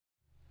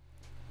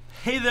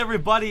Hey there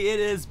everybody, it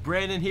is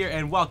Brandon here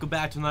and welcome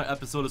back to another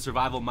episode of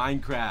Survival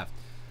Minecraft.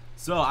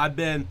 So I've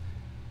been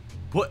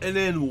putting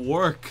in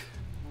work.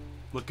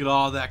 Look at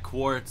all that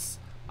quartz.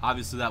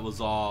 Obviously that was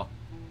all,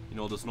 you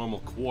know, just normal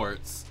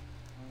quartz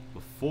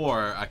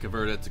before I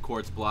converted it to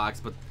quartz blocks.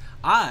 But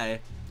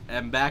I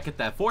am back at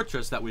that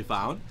fortress that we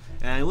found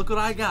and look what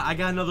I got. I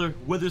got another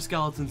wither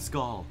skeleton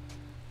skull.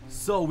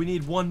 So we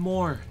need one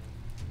more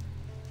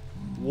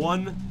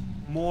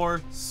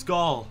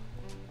skull.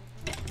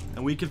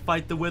 And we can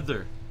fight the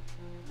wither.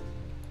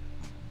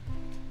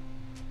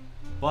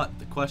 But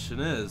the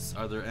question is,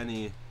 are there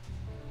any...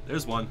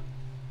 There's one.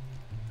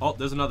 Oh,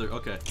 there's another.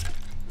 Okay.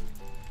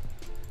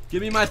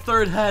 Give me my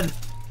third head.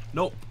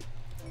 Nope.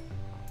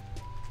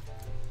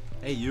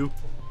 Hey, you.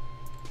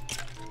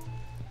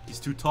 He's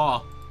too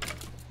tall.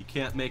 He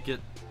can't make it.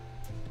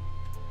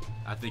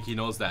 I think he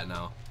knows that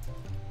now.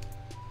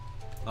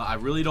 I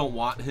really don't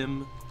want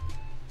him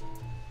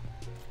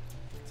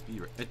to be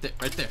right there.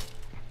 Right there.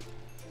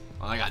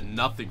 Oh, I got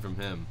nothing from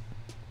him.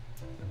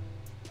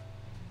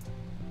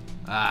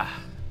 I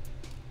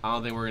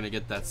don't think we're gonna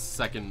get that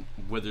second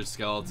wither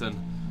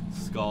skeleton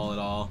skull at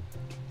all.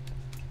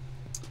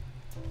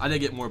 I did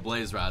get more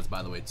blaze rods,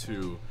 by the way,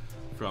 too,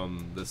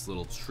 from this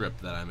little trip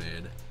that I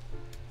made.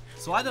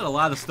 So I did a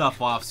lot of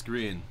stuff off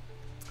screen.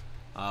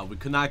 We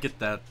could not get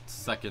that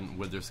second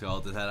wither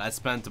skeleton head. I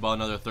spent about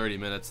another 30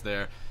 minutes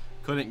there.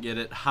 Couldn't get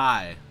it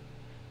high.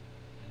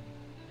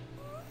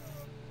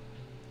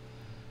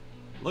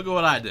 Look at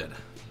what I did.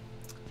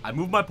 I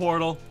moved my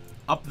portal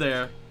up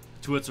there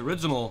to its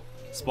original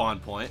spawn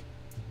point.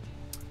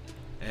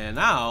 And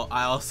now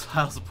I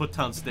also put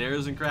down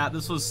stairs and crap.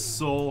 This was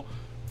so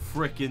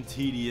freaking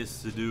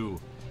tedious to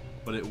do.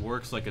 But it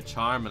works like a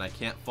charm and I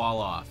can't fall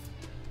off.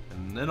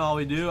 And then all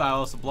we do, I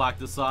also block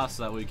this off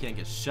so that we can't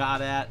get shot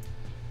at.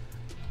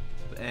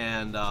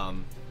 And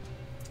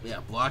yeah,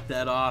 block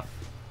that off.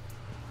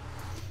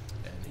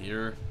 And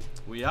here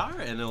we are,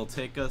 and it'll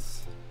take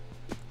us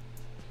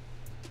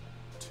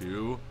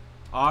to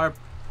our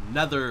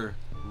nether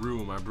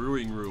room, our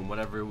brewing room,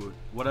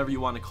 whatever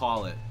you want to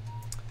call it.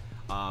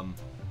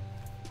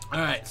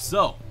 Alright,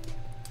 so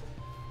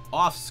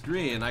off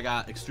screen I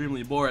got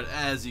extremely bored,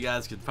 as you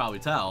guys could probably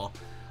tell.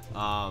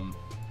 Can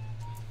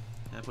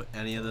I put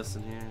any of this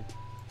in here?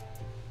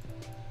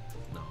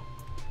 No.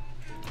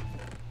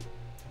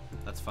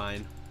 That's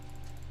fine.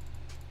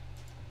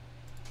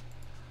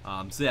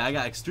 So yeah, I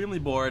got extremely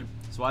bored,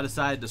 so I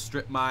decided to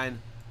strip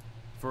mine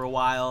for a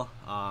while.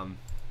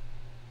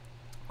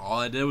 All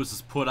I did was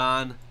just put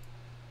on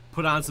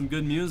some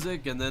good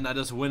music, and then I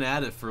just went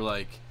at it for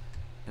like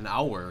an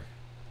hour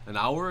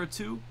or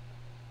two.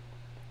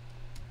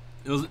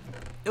 It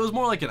was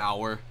more like an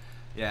hour,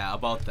 yeah,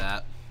 about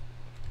that.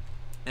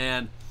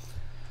 And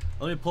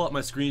let me pull up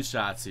my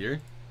screenshots here,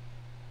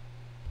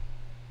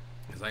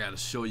 because I got to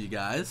show you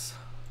guys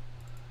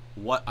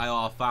what I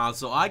all found.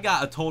 So I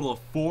got a total of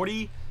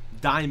 40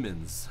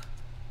 diamonds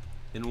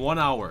in 1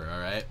 hour. All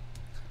right.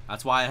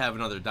 That's why I have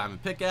another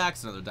diamond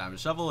pickaxe, another diamond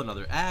shovel,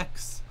 another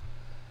axe,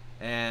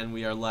 and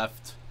we are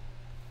left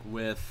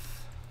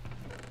with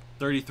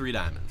 33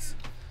 diamonds.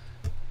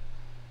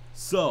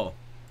 So,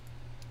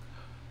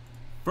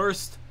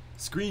 first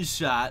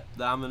screenshot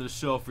that I'm going to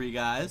show for you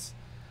guys.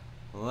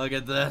 Look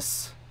at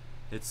this.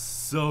 It's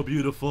so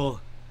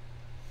beautiful.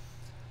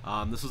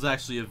 This was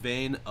actually a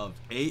vein of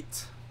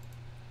 8.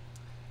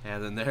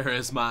 And then there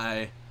is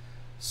my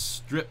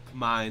strip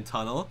mine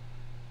tunnel.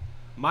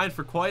 Mined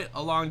for quite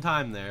a long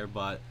time there,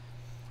 but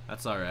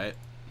that's alright.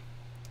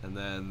 And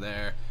then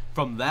there,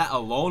 from that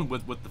alone,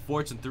 with the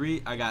fortune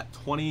 3, I got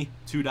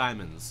 22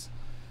 diamonds.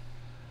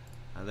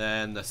 And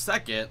then the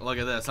second, look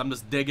at this, I'm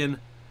just digging.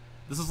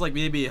 This is like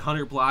maybe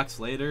 100 blocks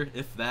later,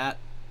 if that.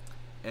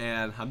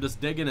 And I'm just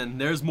digging, and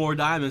there's more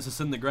diamonds just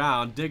in the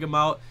ground. Dig them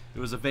out. It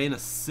was a vein of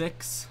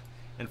 6,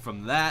 and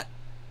from that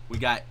we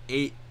got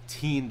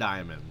 18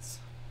 diamonds.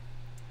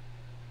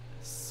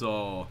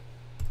 So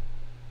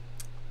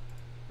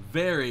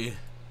very,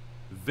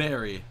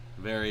 very,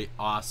 very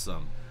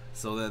awesome.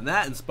 So then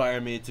that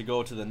inspired me to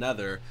go to the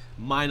nether,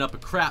 mine up a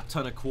crap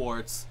ton of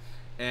quartz,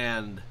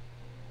 and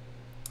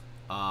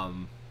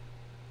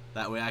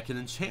that way I can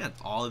enchant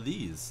all of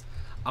these.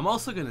 I'm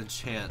also going to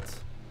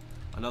enchant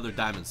another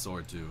diamond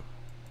sword too.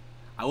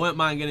 I wouldn't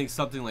mind getting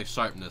something like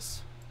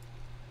sharpness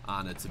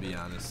on it, to be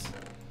honest.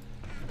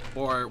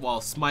 Or,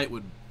 well, smite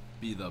would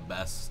be the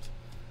best,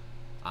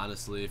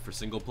 honestly, for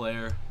single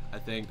player, I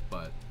think,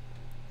 but...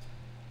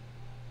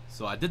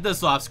 So I did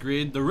this off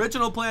screen. The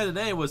original plan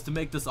today was to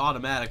make this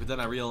automatic, but then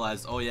I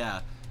realized, oh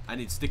yeah, I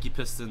need sticky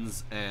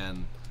pistons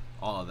and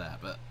all of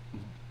that. But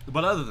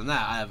other than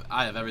that,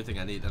 I have everything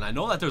I need. And I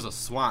know that there's a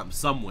swamp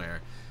somewhere,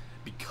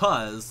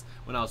 because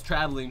when I was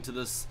traveling to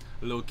this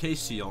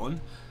location,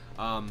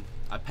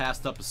 I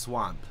passed up a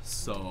swamp.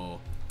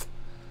 So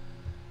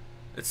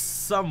it's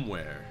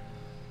somewhere.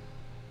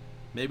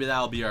 Maybe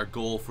that'll be our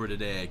goal for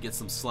today. Get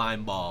some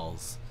slime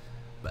balls.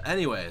 But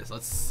anyways,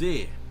 let's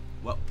see.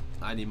 Well,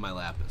 I need my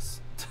lapis.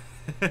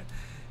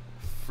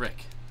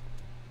 Frick.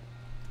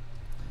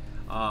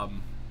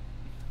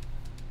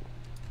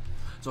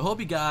 So I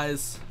hope you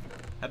guys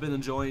have been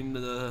enjoying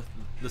the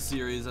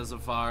series as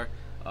of far.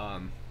 I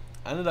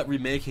ended up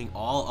remaking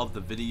all of the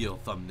video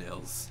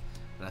thumbnails,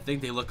 and I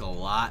think they look a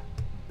lot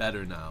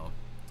better now.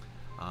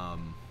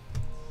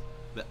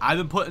 But I've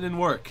been putting in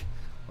work,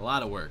 a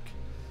lot of work.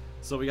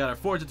 So we got our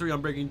Fortune 3,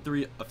 Unbreaking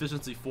 3,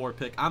 Efficiency 4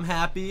 pick. I'm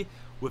happy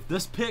with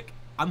this pick.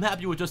 I'm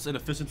happy with just an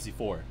Efficiency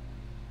 4.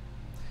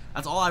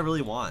 That's all I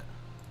really want.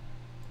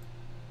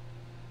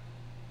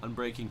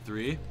 Unbreaking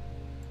 3.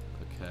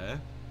 Okay.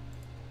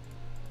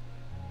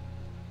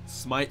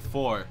 Smite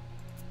 4.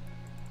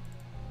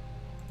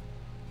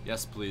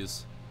 Yes,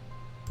 please.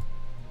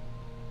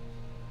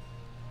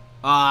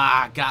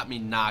 Ah, got me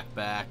knocked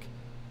back.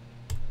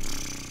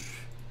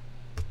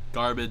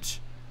 Garbage.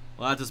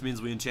 Well, that just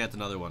means we enchant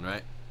another one,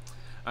 right?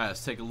 Alright,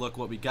 let's take a look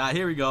what we got.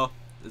 Here we go.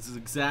 This is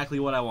exactly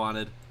what I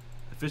wanted.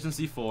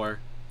 Efficiency 4.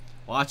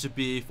 Watch it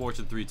be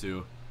Fortune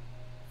 3-2.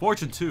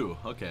 Fortune 2.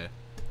 Okay.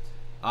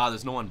 Ah,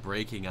 there's no one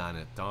breaking on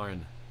it.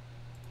 Darn.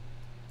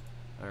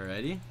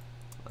 Alrighty.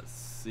 Let's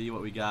see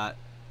what we got.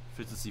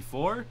 Efficiency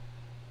 4.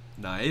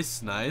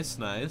 Nice, nice,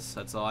 nice.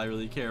 That's all I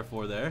really care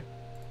for there.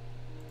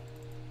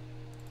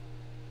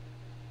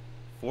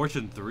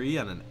 Fortune 3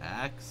 on an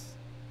axe.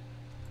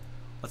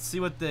 Let's see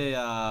what they,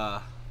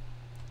 let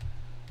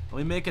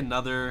me make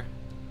another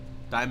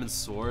diamond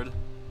sword.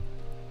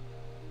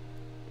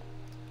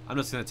 I'm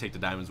just gonna take the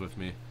diamonds with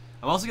me.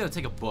 I'm also gonna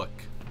take a book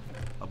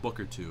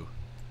or two.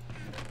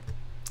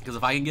 Because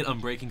if I can get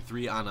Unbreaking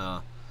 3 on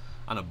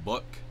a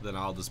book, then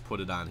I'll just put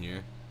it on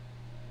here.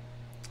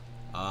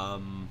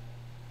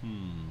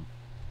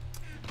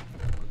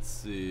 Let's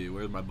see,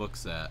 where's my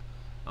books at?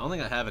 I don't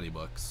think I have any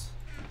books.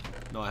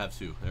 No, I have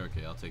 2.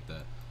 Okay, I'll take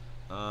that.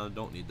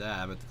 Don't need that.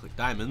 I meant to click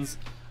diamonds.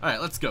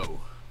 Alright, let's go.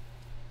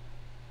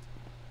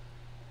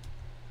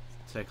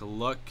 Take a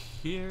look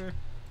here.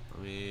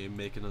 Let me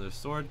make another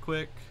sword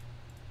quick.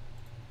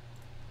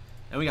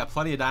 And we got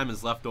plenty of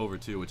diamonds left over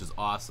too, which is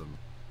awesome.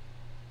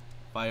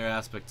 Fire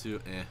aspect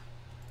 2, eh.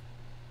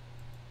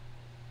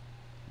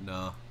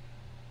 No.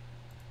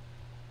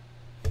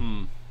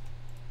 I'm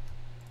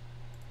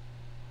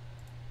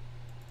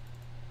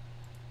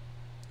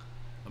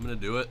gonna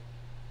do it.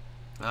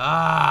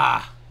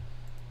 Ah!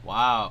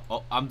 Wow.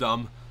 Oh, I'm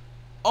dumb.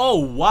 Oh,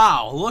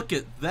 wow. Look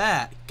at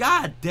that.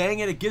 God dang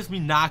it. It gives me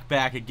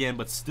knockback again,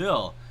 but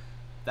still.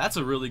 That's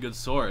a really good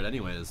sword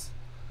anyways.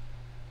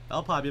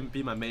 That'll probably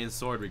be my main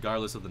sword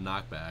regardless of the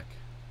knockback,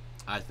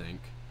 I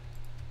think.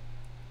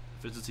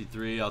 Efficiency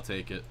 3, I'll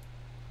take it.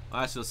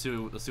 Actually,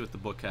 let's see what the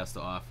book has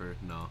to offer.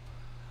 No.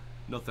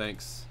 No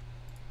thanks.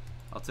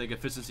 I'll take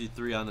Efficiency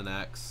 3 on an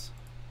axe.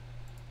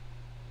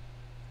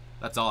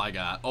 That's all I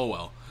got. Oh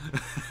well.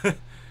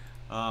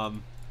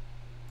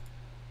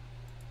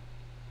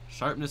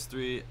 Sharpness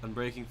 3,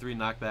 Unbreaking 3,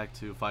 Knockback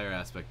 2, Fire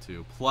Aspect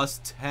 2.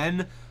 Plus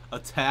 10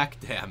 attack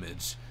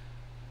damage.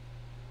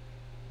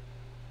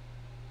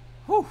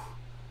 Whew.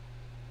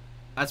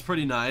 That's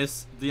pretty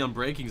nice. The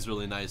Unbreaking is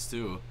really nice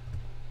too.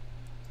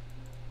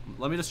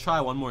 Let me just try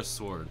one more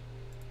sword.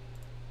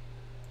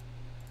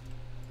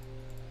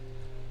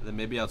 And then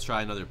maybe I'll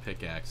try another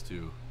pickaxe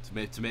too.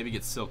 To maybe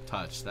get Silk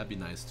Touch. That'd be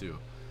nice too.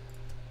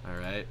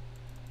 Alright.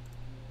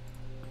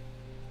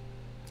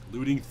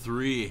 Looting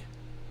 3.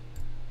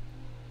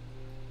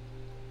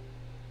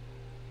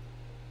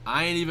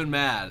 I ain't even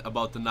mad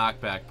about the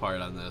knockback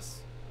part on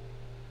this.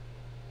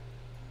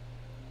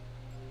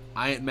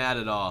 I ain't mad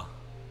at all.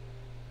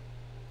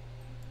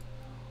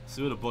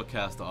 See what a book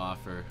has to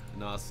offer.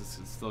 No, it's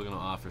still gonna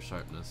offer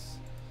sharpness.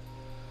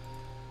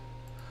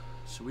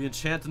 Should we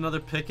enchant another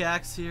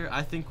pickaxe here?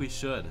 I think we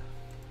should.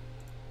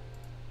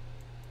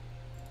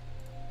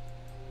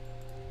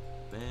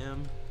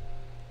 Bam.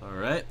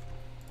 Alright.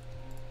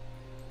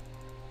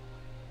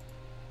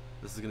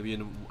 This is gonna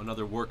be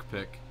another work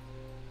pick.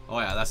 Oh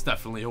yeah, that's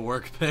definitely a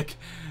work pick.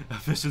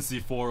 Efficiency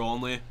 4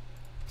 only.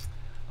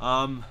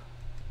 I'm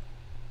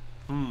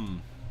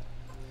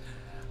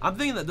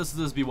thinking that this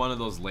will just be one of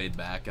those laid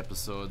back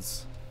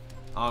episodes.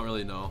 I don't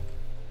really know.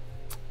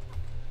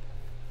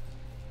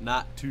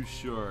 Not too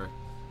sure.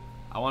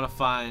 I want to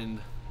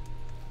find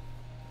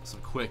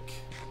some quick,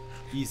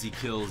 easy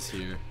kills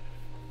here.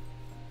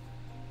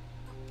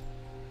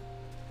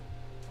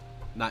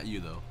 Not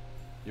you though.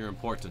 You're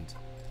important.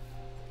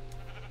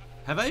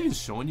 Have I even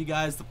shown you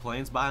guys the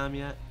plains biome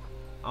yet?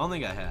 I don't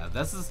think I have.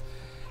 This is,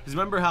 because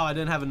remember how I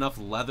didn't have enough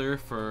leather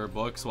for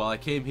books? Well, I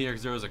came here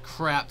because there was a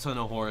crap ton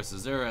of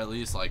horses. There were at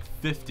least like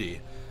 50.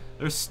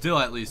 There's still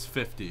at least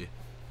 50.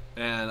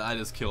 And I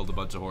just killed a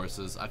bunch of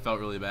horses. I felt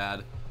really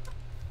bad.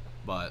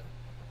 But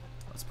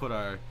let's put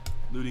our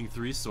Looting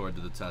 3 sword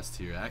to the test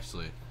here,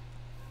 actually.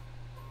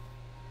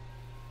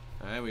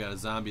 Alright, we got a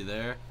zombie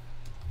there.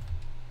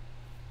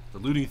 The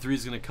Looting 3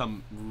 is going to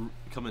come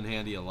in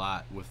handy a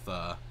lot with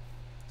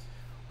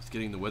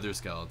getting the wither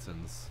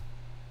skeletons.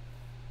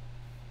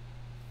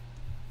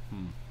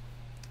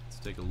 Let's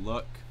take a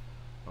look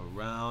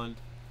around.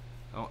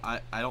 Oh, I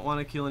don't want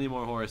to kill any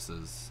more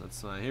horses. That's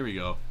fine. Here we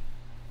go.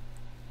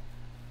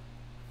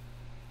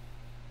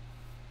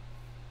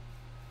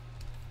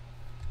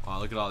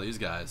 Wow, look at all these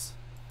guys.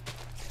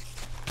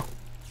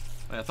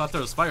 Wait, I thought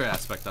there was fire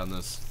aspect on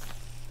this.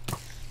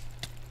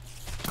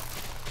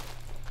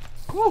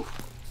 Woo!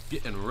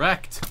 Getting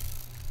wrecked.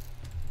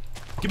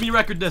 Give me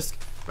record disc.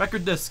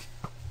 Record disc.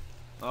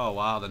 Oh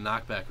wow, the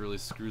knockback really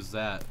screws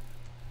that.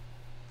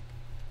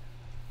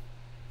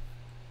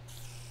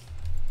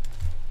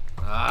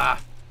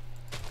 Ah!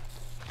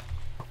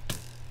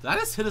 Did I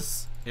just hit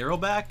his arrow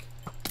back?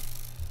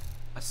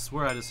 I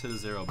swear I just hit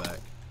his arrow back.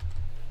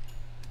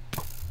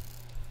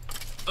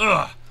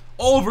 Ugh!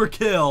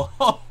 Overkill!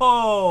 Ho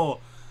ho!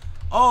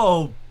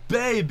 Oh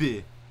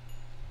baby!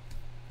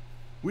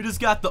 We just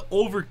got the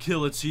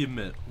overkill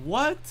achievement.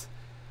 What?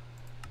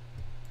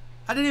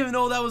 I didn't even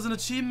know that was an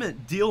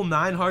achievement. Deal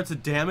 9 hearts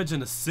of damage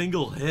in a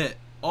single hit.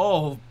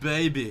 Oh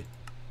baby.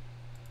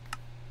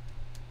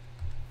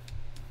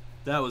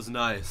 That was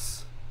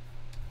nice.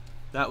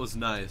 That was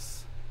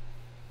nice.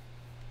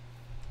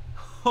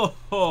 Ho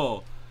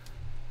ho!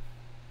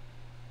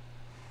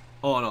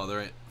 Oh no,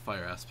 there ain't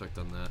fire aspect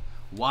on that.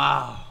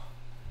 Wow.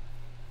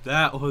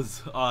 That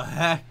was a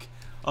heck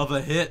of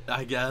a hit,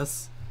 I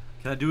guess.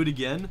 Can I do it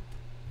again?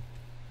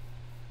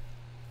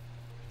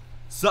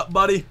 Sup,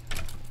 buddy?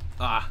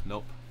 Ah,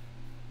 nope.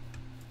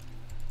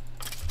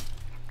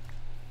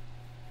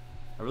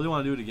 I really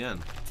want to do it again.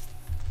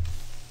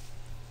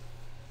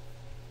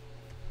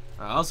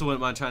 I also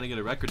wouldn't mind trying to get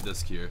a record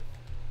disc here.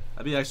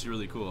 That'd be actually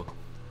really cool.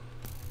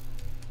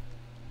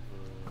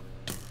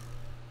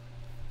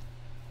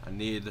 I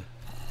need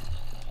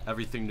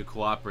everything to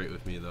cooperate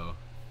with me, though.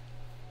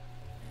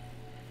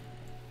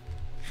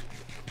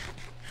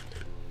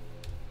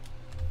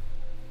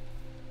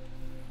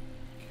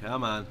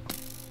 Come on.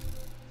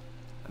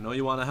 I know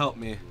you want to help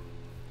me.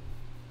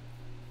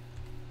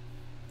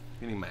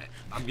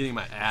 I'm getting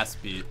my ass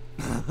beat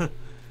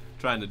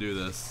trying to do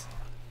this.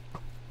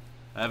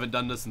 I haven't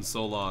done this in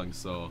so long,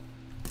 so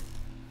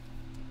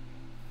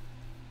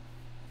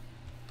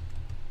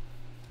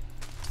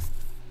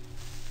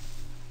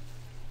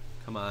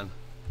come on.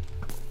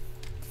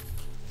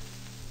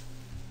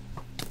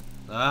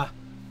 Ah.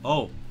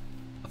 Oh.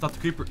 I thought the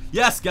creeper.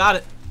 Yes, got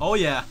it. Oh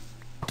yeah.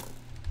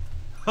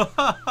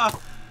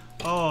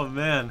 Oh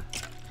man.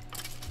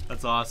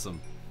 That's awesome.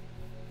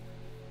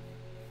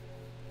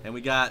 And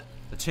we got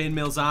a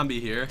chainmail zombie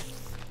here.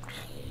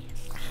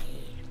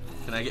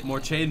 Can I get more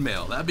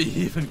chainmail? That'd be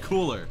even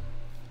cooler.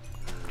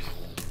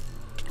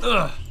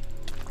 Ugh.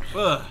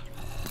 Ugh.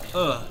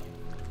 Ugh.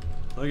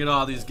 Look at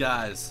all these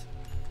guys.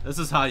 This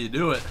is how you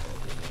do it.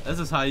 This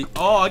is how you.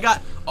 Oh, I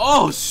got.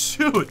 Oh,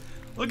 shoot.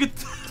 Look at.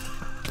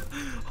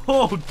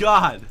 Oh,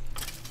 God.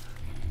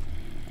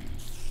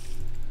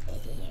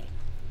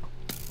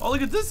 Oh,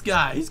 look at this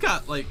guy. He's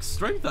got, like,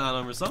 strength on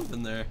him or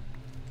something there.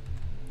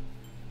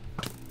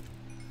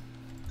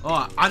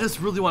 Oh, I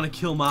just really want to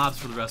kill mobs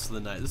for the rest of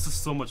the night. This is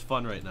so much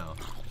fun right now.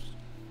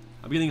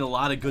 I'm getting a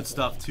lot of good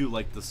stuff, too,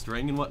 like the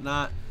string and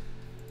whatnot.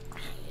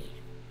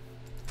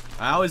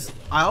 I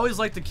always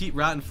like to keep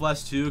rotten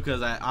flesh, too,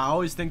 because I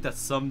always think that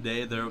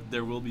someday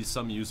there will be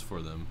some use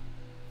for them.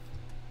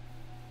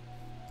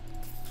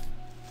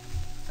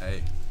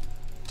 Hey.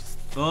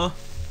 Huh?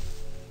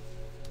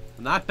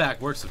 The knockback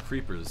works with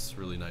creepers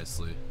really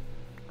nicely,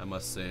 I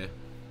must say.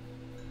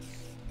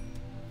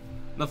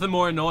 Nothing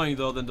more annoying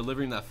though than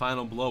delivering that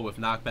final blow with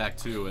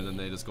knockback 2 and then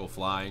they just go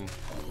flying.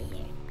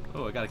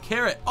 Oh, I got a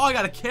carrot. Oh, I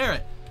got a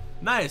carrot.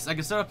 Nice. I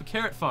can start up a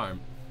carrot farm.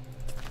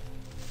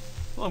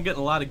 Well, I'm getting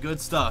a lot of good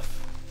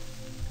stuff.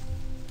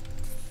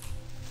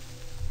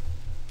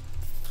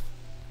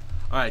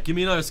 Alright, give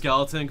me another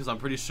skeleton because I'm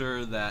pretty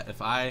sure that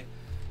if I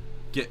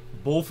get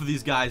both of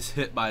these guys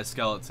hit by a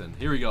skeleton.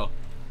 Here we go.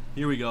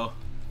 Here we go.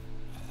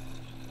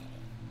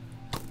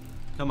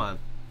 Come on.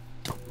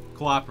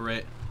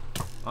 Cooperate.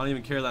 I don't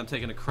even care that I'm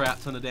taking a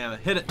crap ton of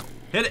damage. Hit it!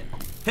 Hit it!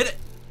 Hit it!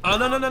 Oh,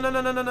 no, no, no, no,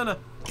 no, no, no, no.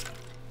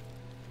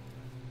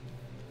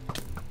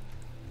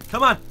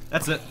 Come on!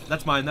 That's it.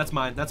 That's mine. That's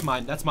mine. That's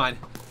mine. That's mine.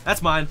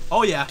 That's mine.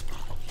 Oh, yeah.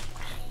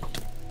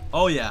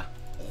 Oh, yeah.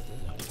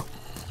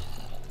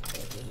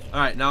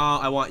 Alright, now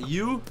I want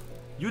you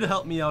to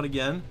help me out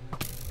again.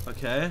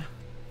 Okay.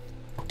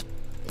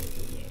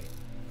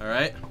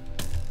 Alright.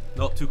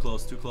 Nope, too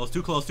close, too close,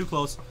 too close, too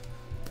close.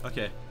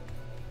 Okay.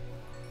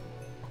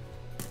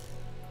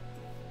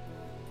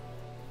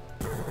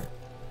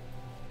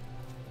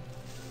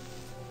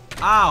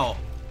 Ow!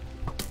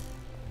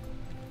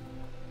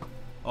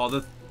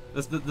 Oh,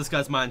 this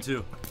guy's mine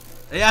too.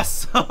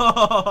 Yes!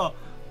 Oh,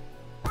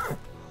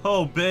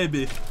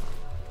 baby.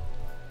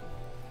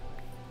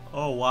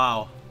 Oh,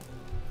 wow.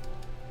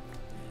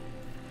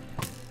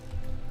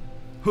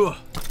 Boom!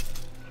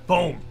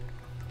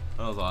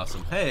 That was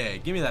awesome. Hey,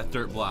 give me that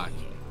dirt block.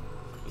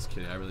 Just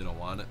kidding, I really don't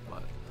want it,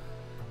 but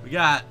we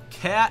got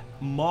cat,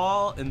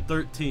 mall, and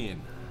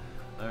 13.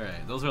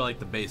 Alright, those are like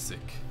the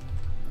basic.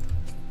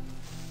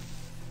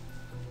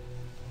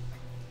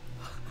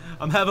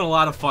 I'm having a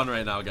lot of fun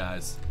right now,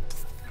 guys.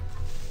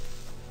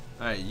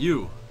 Alright,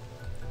 you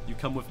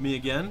come with me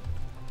again.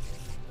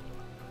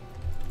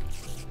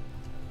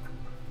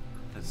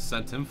 I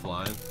sent him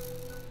flying.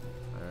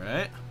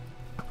 Alright.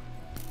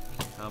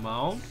 Come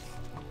on.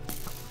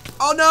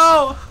 Oh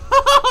no!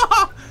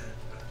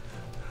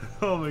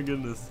 Oh my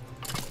goodness.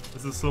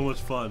 This is so much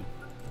fun.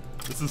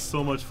 This is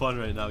so much fun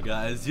right now,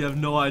 guys. You have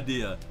no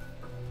idea.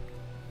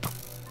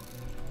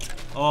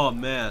 Oh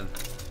man.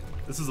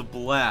 This is a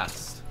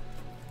blast.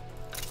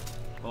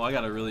 Oh, I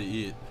gotta really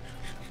eat.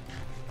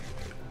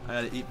 I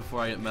gotta eat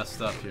before I get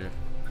messed up here.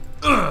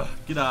 Ugh,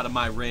 get out of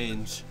my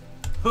range.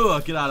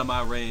 Ugh, get out of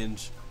my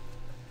range.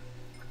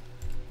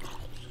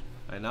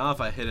 Alright, now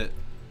if I hit it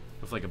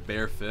with like a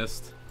bare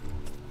fist.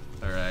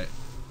 Alright.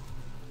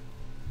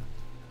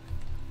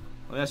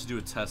 I should do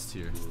a test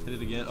here. Hit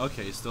it again.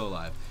 Okay, he's still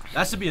alive.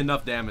 That should be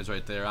enough damage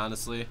right there,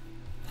 honestly.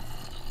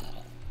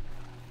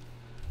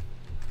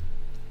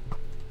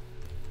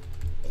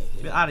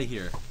 Get out of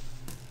here.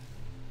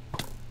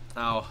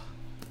 Ow.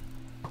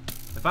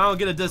 If I don't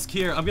get a disc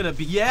here, I'm gonna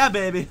be— yeah,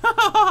 baby!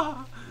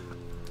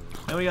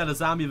 And we got a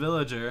zombie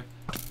villager.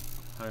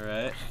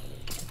 Alright.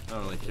 I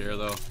don't really care,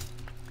 though.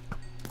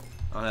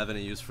 I don't have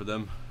any use for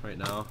them right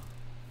now.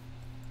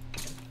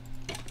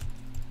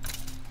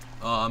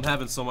 Oh, I'm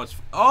having so much—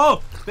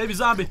 oh! Baby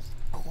zombie!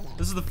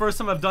 This is the first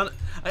time I've done it.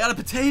 I got a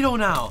potato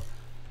now!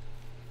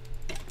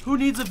 Who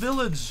needs a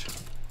village?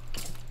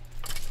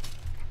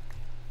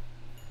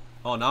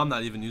 Oh, now I'm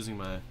not even using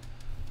my—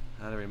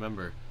 I gotta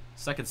remember.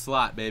 Second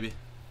slot, baby.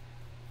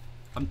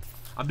 I'm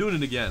doing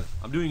it again.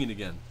 I'm doing it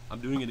again. I'm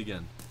doing it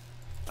again.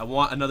 I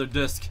want another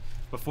disc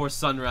before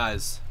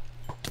sunrise.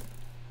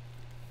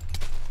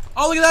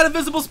 Oh, look at that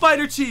invisible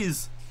spider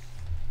cheese!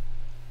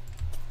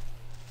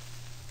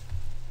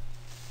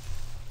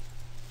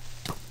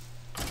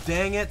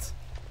 Dang it.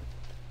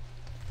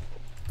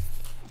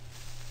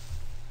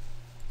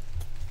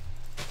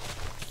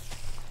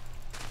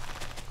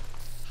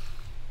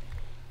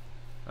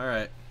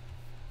 Alright.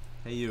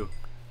 Hey you.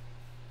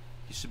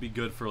 You should be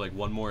good for like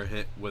one more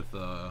hit with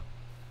an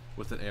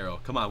arrow.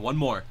 Come on, one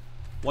more.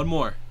 One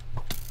more.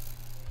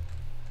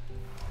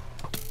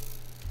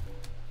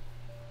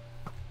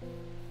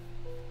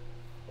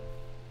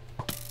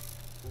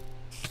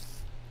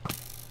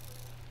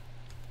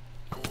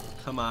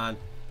 Come on.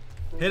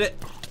 Hit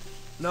it.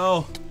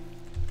 No.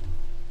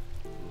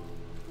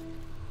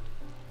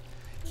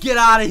 Get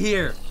out of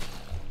here.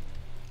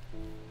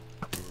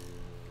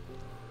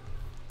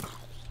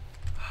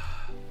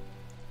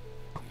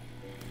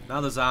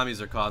 Now the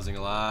zombies are causing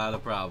a lot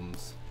of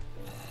problems.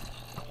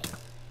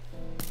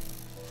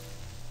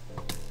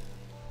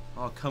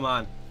 Oh, come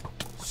on.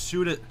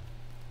 Shoot it.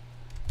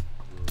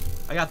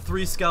 I got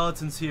 3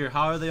 skeletons here.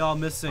 How are they all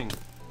missing?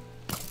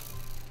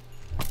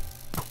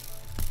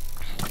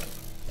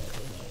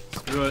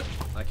 Screw it.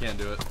 I can't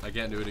do it. I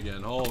can't do it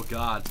again. Oh,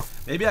 God.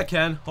 Maybe I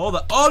can. Hold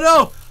on. Oh,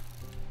 no!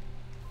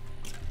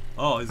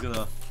 Oh, he's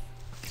gonna...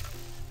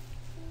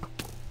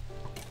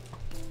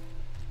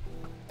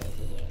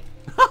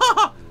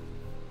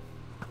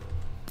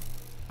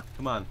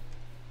 Come on.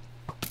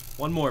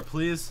 One more,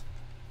 please.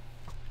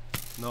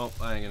 Nope,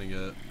 I ain't gonna get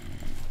it.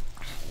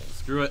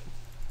 Screw it.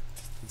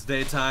 It's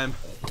daytime.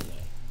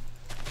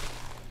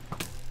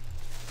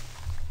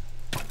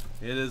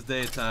 It is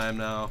daytime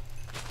now.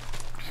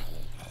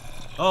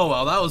 Oh,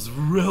 well, that was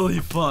really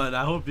fun.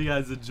 I hope you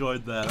guys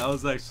enjoyed that. That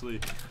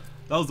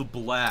was a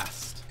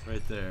blast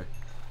right there.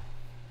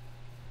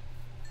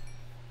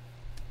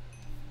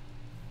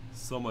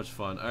 So much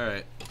fun.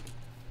 Alright.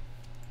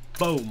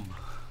 Boom.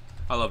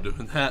 I love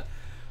doing that.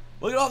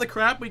 Look at all the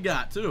crap we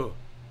got, too.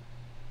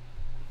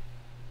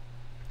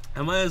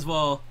 I might as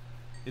well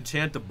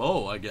enchant a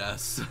bow, I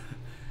guess.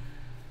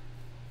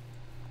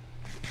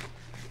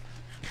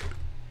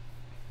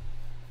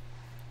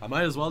 I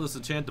might as well just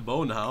enchant the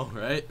bow now,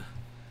 right?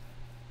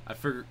 I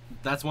figured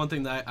that's one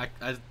thing that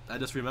I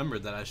just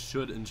remembered that I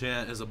should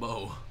enchant as a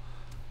bow.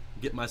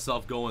 Get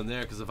myself going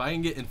there, because if I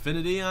can get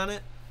infinity on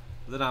it,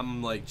 then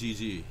I'm like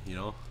GG, you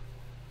know?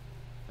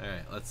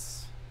 Alright,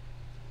 let's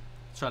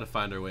try to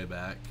find our way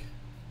back.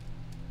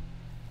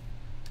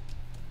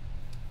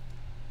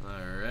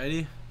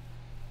 Alrighty.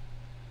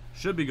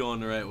 Should be going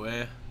the right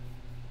way.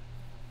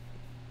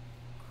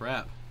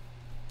 Crap.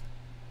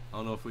 I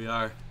don't know if we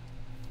are.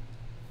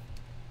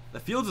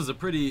 The fields is a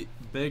pretty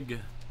big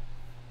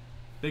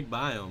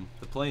biome.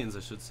 The plains, I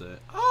should say.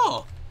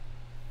 Oh!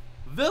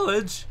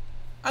 Village?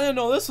 I didn't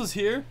know this was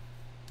here.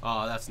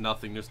 Oh, that's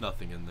nothing. There's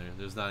nothing in there.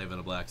 There's not even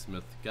a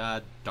blacksmith.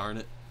 God darn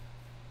it.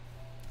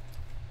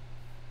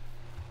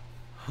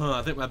 Huh,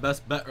 I think my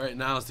best bet right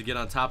now is to get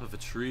on top of a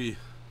tree.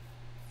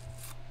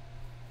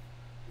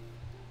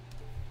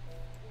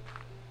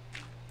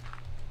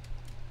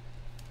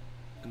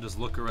 And just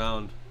look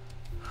around.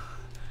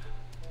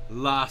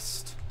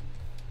 Lost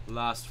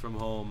from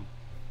home.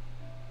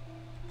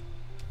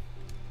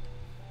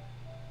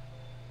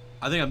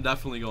 I think I'm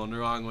definitely going the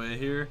wrong way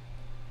here,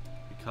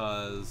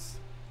 because,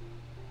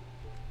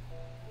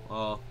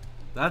 well,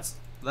 that's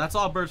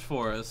all birch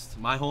forest.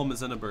 My home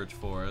is in a birch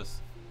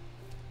forest,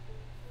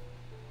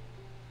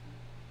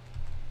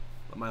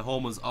 but my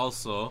home was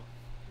also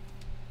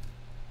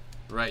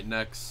right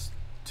next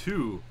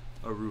to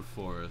a roof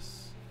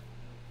forest,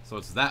 so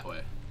it's that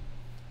way.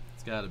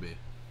 It's gotta be.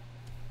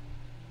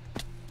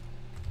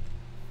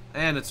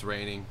 And it's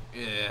raining.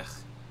 Ugh.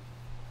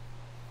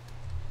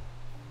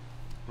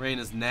 Rain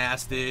is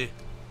nasty.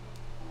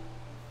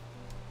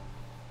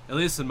 At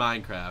least in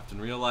Minecraft.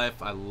 In real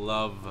life, I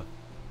love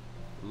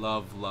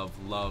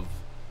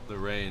the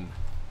rain.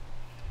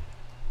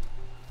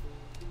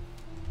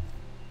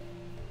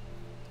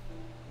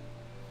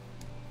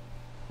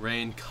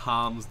 Rain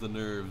calms the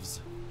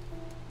nerves.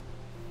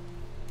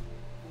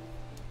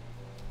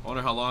 I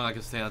wonder how long I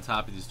can stay on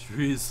top of these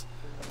trees.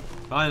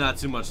 Probably not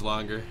too much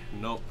longer.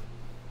 Nope.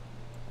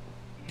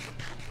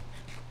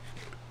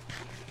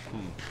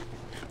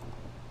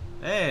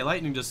 Hey,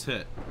 lightning just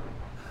hit.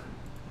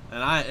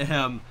 And I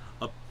am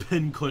a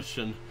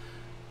pincushion.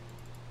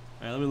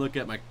 Alright, let me look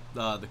at my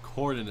the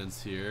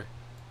coordinates here.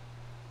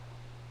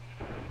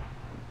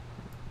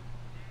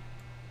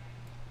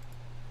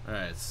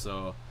 Alright,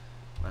 so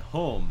my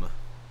home.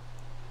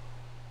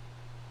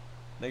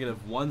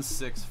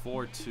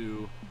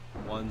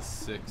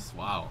 -164216.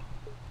 Wow.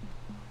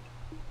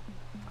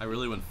 I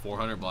really went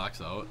 400 blocks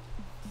out.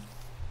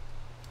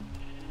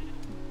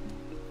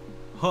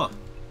 Huh.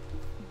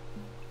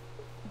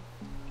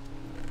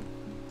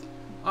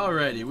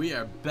 Alrighty, we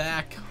are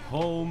back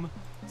home,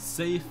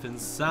 safe and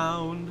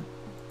sound.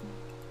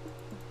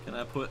 Can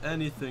I put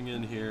anything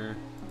in here?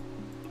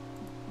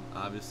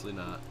 Obviously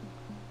not.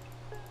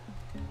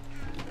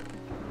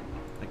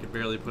 I could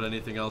barely put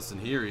anything else in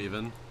here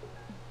even.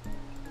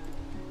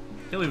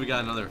 Can't believe we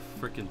got another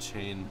frickin'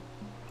 chain.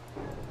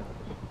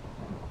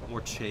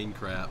 More chain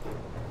crap.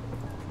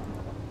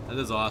 That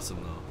is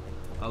awesome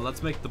though.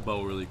 Let's make the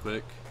bow really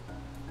quick.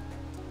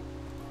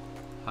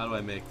 How do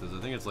I make this?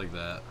 I think it's like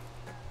that.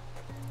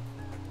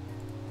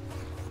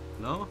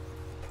 No?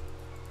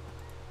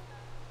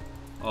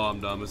 Oh, I'm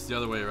dumb. It's the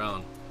other way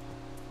around.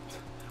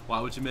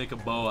 Why would you make a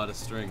bow out of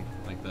string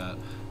like that?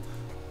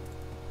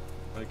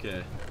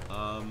 Okay.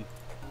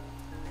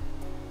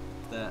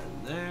 That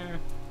in there.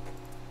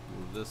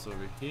 Move this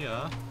over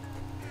here.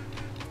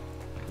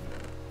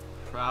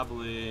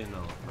 Probably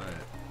no.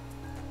 Right.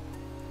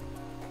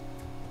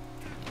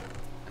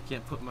 I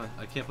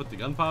can't put the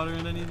gunpowder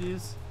in any of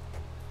these.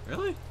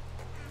 Really?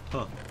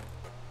 Huh.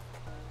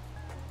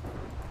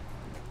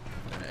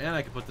 And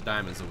I can put the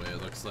diamonds away,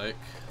 it looks like.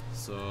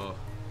 So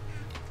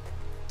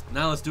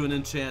now let's do an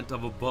enchant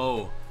of a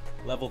bow,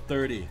 level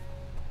 30.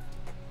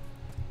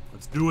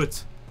 Let's do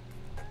it.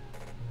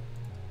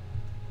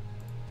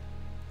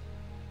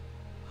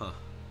 Huh.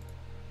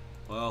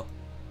 Well,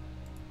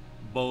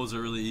 bows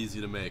are really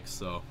easy to make,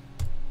 so.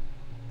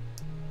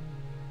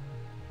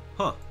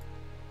 Huh.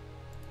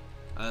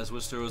 I just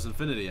wish there was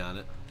infinity on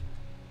it.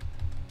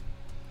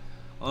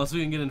 Unless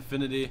we can get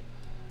infinity.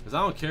 Because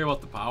I don't care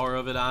about the power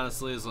of it,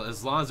 honestly, as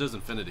long as there's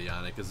infinity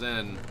on it, because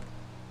then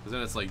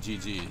it's like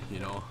GG, you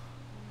know?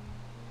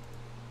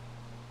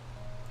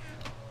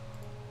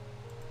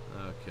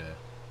 Okay.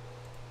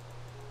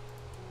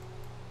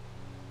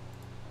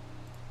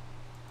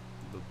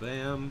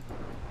 Ba-bam.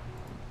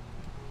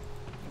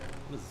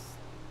 What is...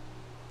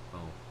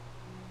 Oh.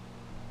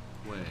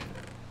 Wait.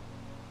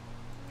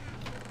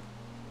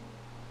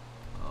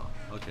 Oh,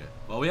 okay.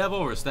 Well, we have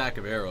over a stack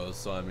of arrows,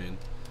 so I mean,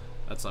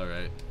 that's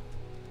alright.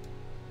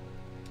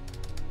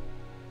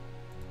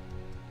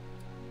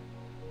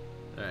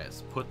 Alright,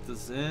 let's put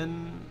this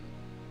in.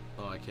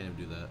 Oh, I can't even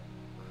do that.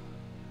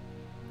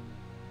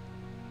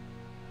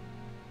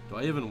 Do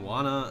I even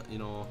wanna, you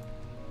know...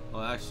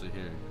 Oh, actually,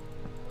 here.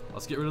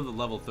 Let's get rid of the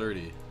level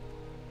 30.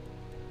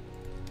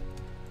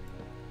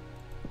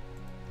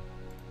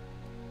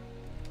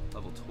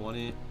 Level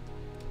 20.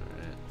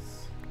 Alright.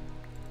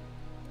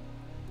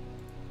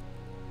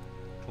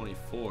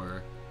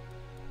 24.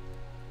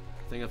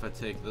 I think if I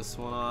take this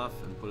one off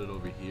and put it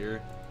over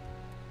here.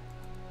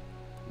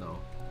 No.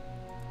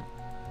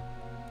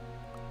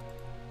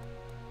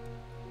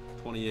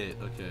 28,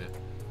 okay.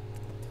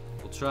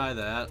 We'll try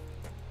that.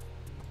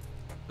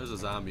 There's a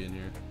zombie in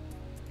here.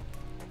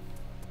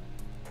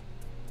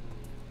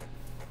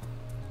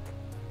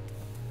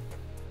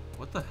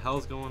 What the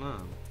hell's going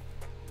on?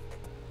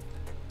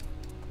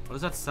 What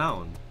does that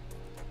sound?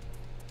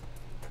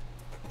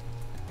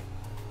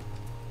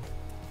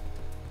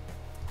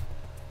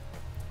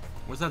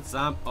 Where's that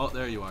zombie? Oh,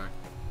 there you are.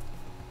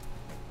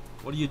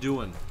 What are you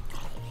doing?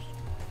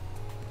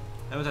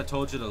 Haven't I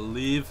told you to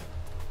leave?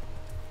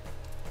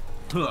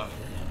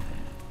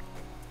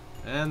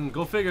 And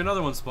go figure,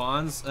 another one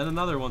spawns, and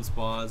another one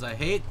spawns. I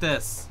hate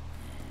this.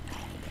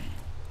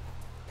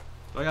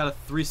 Do I got a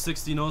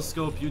 360 no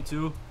scope, you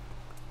two?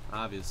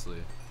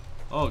 Obviously.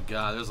 Oh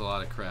god, there's a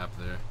lot of crap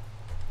there.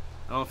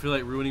 I don't feel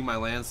like ruining my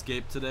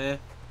landscape today.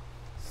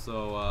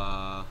 So,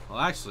 well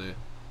actually,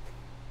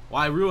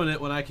 why ruin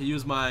it when I can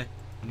use my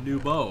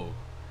new bow,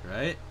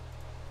 right?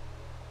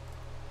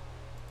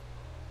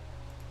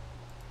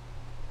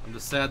 I'm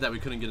just sad that we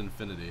couldn't get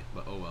infinity,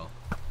 but oh well.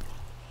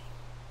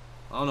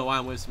 I don't know why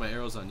I'm wasting my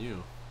arrows on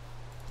you.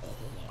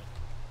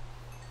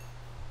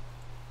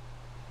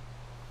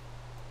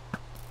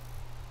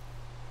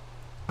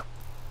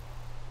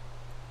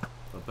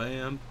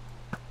 Ba-bam.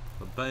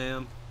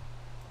 Ba-bam.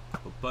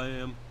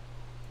 Ba-bam.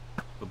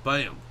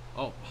 Ba-bam.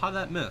 Oh, how'd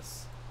that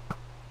miss?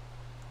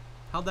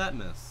 How'd that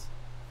miss?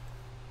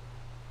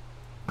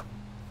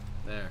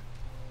 There.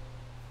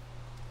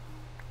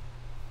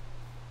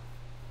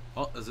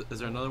 Oh, is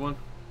there another one?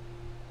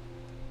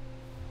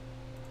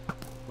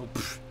 Oh,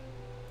 pfft.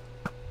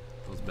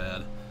 That was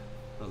bad.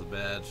 That was a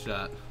bad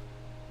shot.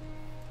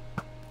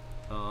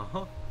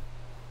 Uh-huh.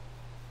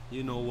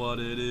 You know what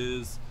it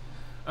is.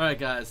 Alright,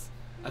 guys.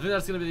 I think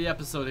that's going to be the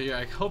episode here.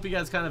 I hope you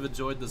guys kind of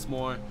enjoyed this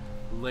more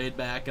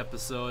laid-back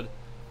episode.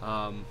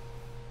 It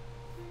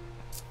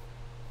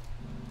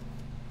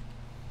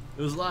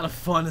was a lot of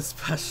fun,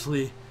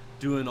 especially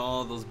doing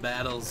all of those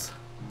battles.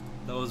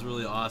 That was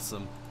really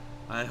awesome.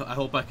 I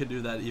hope I can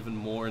do that even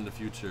more in the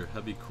future.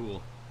 That'd be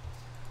cool.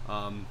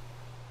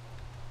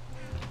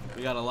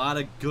 We got a lot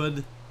of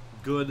good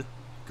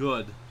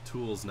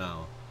tools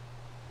now,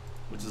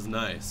 which is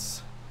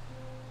nice.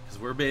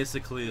 Because we're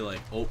basically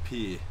like OP.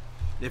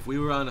 If we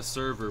were on a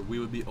server, we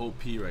would be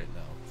OP right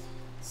now.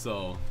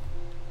 So,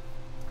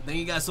 thank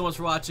you guys so much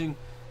for watching.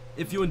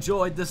 If you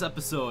enjoyed this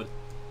episode,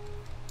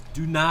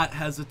 do not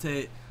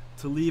hesitate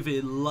to leave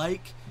a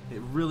like. It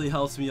really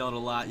helps me out a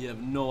lot. You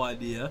have no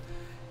idea.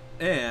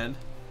 And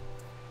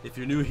if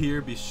you're new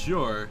here, be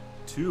sure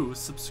to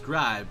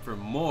subscribe for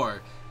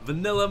more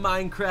vanilla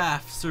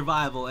Minecraft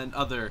survival and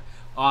other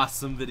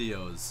awesome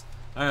videos.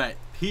 Alright,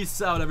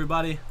 peace out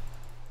everybody.